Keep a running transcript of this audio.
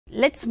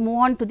let's move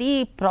on to the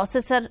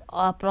processor.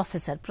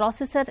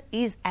 Processor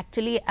is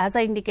actually, as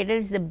I indicated,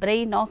 is the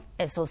brain of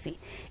SoC.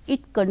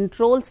 It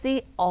controls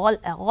the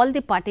all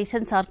the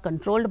partitions are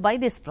controlled by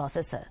this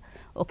processor.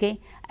 Okay,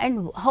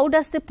 and how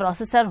does the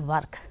processor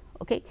work?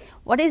 Okay,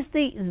 what is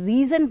the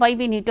reason why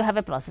we need to have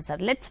a processor?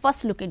 Let's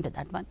first look into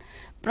that one.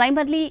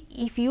 Primarily,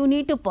 if you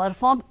need to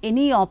perform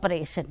any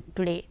operation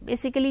today,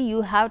 basically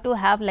you have to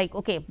have like,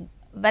 okay,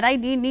 when I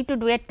need to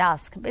do a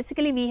task,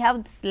 basically we have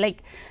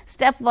like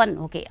step 1.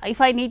 Okay,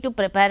 if I need to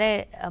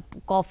prepare a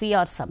coffee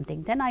or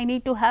something, then I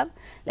need to have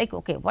like,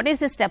 okay, what is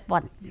the step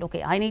 1?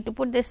 Okay, I need to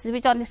put this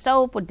switch on the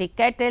stove, put the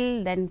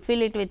kettle, then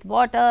fill it with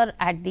water,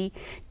 add the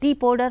tea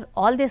powder,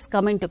 all this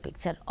come into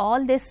picture.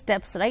 All these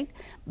steps, right,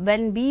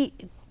 when we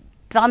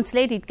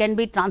translate, it can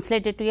be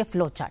translated to a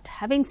flow chart.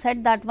 Having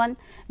said that one,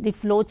 the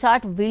flow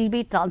chart will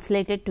be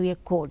translated to a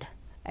code,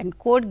 and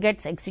code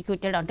gets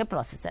executed on the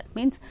processor.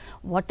 Means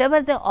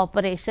whatever the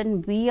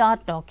operation we are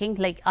talking,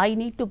 like I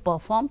need to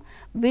perform,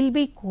 will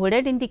be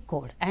coded in the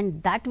code,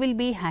 and that will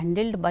be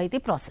handled by the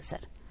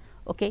processor.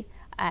 Okay,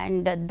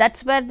 and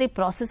that's where the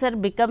processor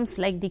becomes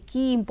like the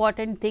key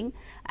important thing,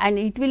 and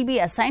it will be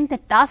assigned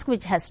the task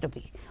which has to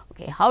be.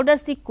 Okay, how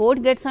does the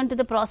code gets onto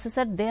the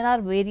processor? There are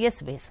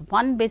various ways.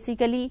 One,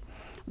 basically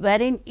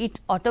wherein it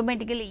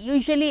automatically,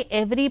 usually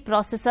every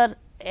processor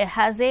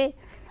has a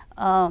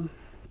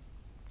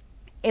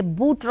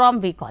boot ROM,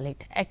 we call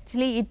it.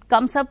 Actually, it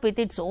comes up with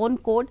its own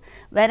code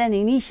where an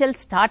initial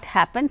start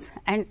happens,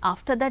 and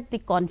after that the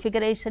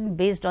configuration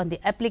based on the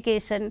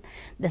application,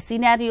 the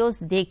scenarios,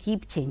 they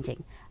keep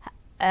changing.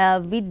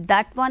 With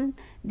that one,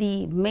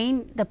 the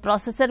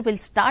processor will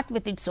start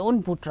with its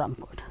own boot ROM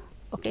code.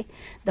 Okay.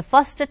 The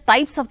first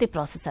types of the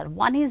processor,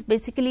 one is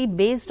basically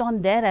based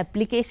on their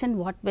application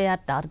what they are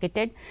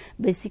targeted.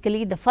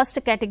 Basically, the first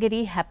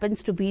category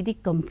happens to be the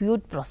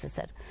compute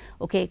processor.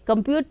 Okay.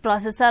 Compute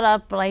processor are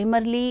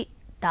primarily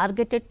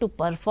targeted to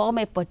perform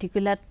a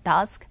particular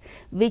task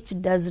which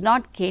does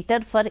not cater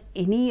for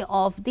any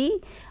of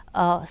the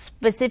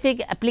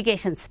specific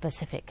application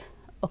specific.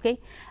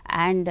 Okay,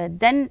 and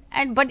then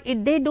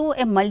they do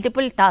a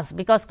multiple task,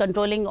 because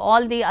controlling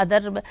all the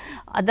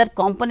other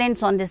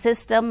components on the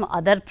system,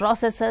 other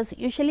processors,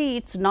 usually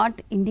it's not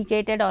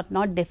indicated or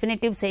not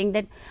definitive saying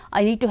that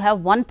I need to have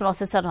one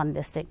processor on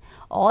this thing.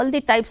 All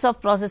the types of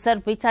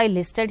processor which I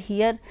listed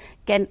here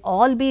can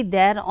all be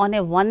there on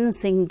a one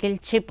single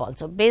chip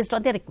also based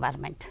on the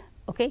requirement.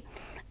 Okay,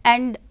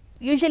 and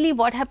usually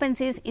what happens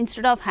is,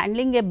 instead of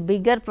handling a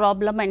bigger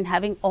problem and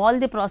having all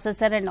the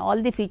processor and all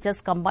the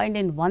features combined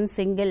in one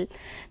single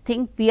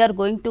thing, we are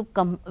going to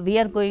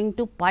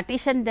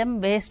partition them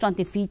based on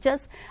the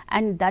features,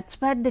 and that's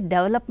where the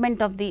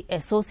development of the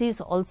SoCs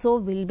also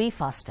will be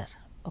faster.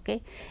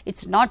 Okay,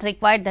 it's not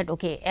required that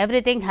okay,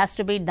 everything has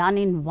to be done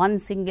in one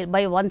single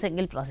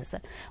processor.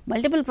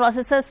 Multiple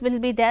processors will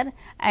be there,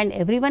 and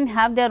everyone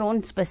have their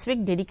own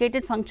specific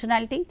dedicated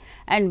functionality,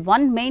 and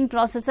one main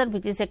processor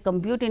which is a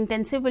compute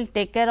intensive will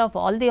take care of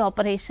all the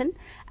operation,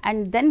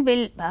 and then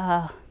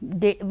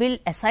they will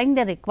assign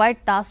the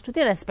required task to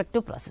the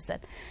respective processor.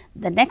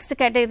 The next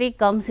category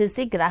comes is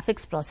the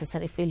graphics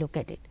processor. If we look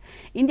at it,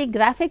 in the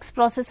graphics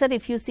processor,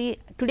 if you see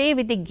today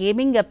with the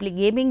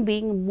gaming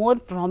being more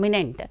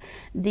prominent,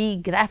 the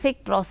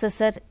graphic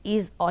processor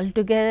is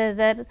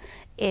altogether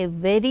a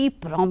very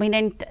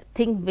prominent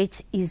thing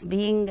which is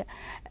being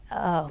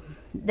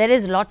there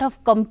is lot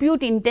of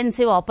compute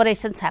intensive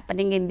operations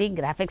happening in the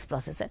graphics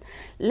processor.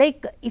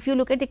 Like if you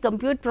look at the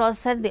compute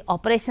processor, the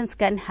operations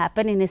can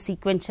happen in a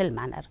sequential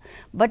manner,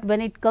 but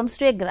when it comes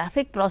to a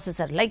graphic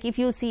processor, like if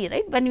you see,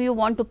 right, when you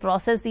want to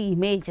process the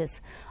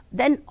images,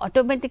 then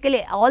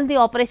automatically all the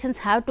operations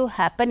have to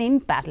happen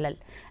in parallel,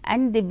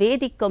 and the way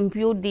the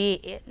compute,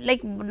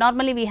 like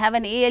normally we have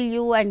an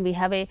ALU and we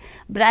have a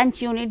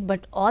branch unit,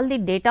 but all the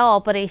data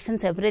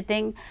operations,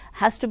 everything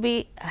has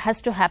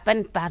to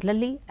happen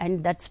parallelly,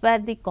 and that's where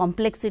the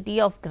complexity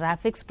of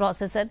graphics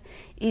processor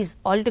is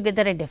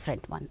altogether a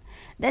different one.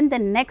 Then the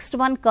next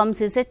one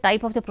comes is a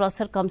type of the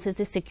processor comes is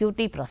the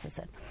security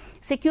processor.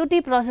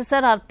 Security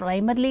processor are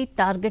primarily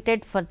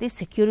targeted for the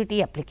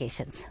security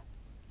applications.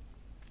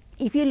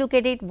 If you look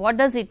at it, what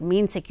does it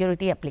mean,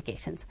 security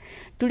applications?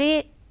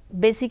 Today,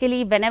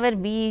 basically, whenever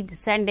we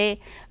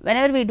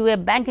do a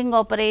banking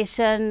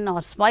operation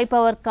or swipe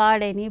our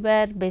card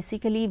anywhere,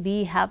 basically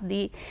we have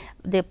the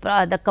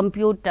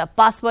compute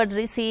password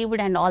received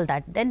and all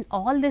that. Then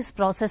all this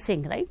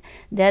processing, right,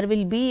 there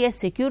will be a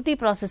security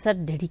processor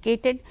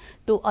dedicated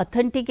to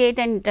authenticate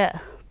and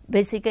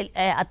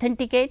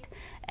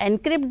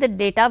encrypt the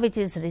data which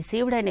is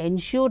received and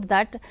ensure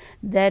that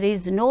there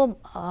is no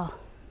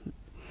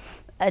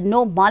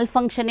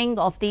malfunctioning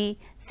of the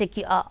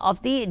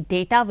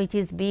data which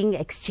is being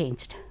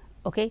exchanged.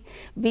 Okay.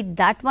 With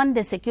that one,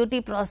 the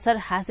security processor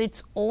has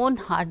its own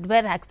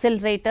hardware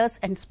accelerators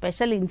and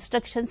special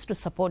instructions to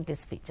support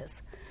these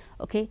features.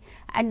 Okay.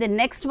 And the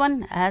next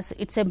one, as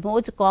it's a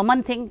most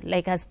common thing,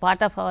 like as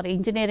part of our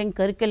engineering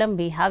curriculum,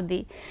 we have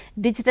the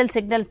digital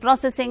signal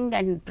processing,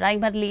 and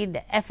primarily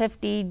the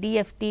FFT,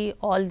 DFT,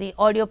 all the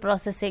audio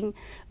processing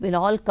will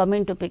all come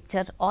into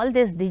picture. All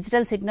this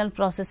digital signal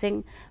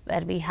processing,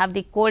 where we have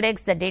the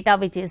codecs, the data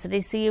which is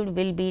received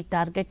will be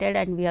targeted,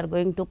 and we are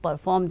going to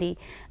perform the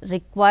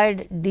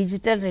required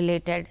digital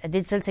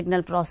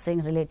signal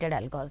processing related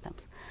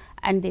algorithms.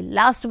 And the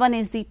last one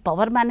is the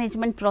power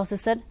management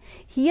processor.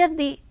 Here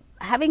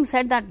having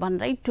said that one,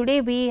 right,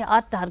 today we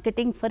are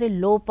targeting for a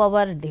low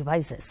power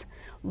devices.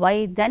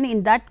 Why? Then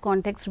in that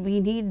context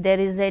there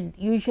is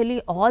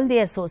usually all the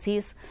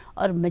SoCs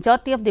or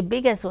majority of the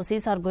big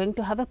SoCs are going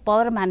to have a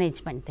power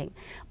management thing.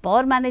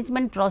 Power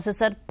management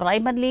processor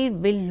primarily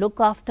will look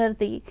after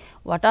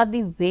what are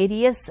the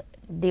various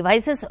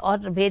devices or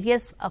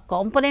various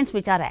components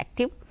which are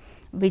active,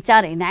 which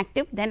are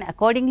inactive. Then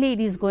accordingly it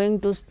is going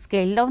to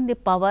scale down the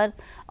power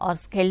or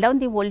scale down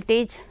the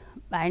voltage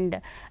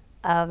and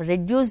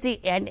reduce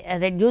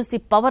the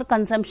power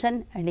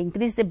consumption and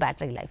increase the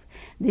battery life.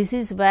 This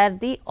is where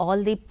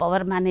all the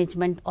power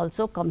management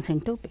also comes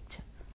into picture.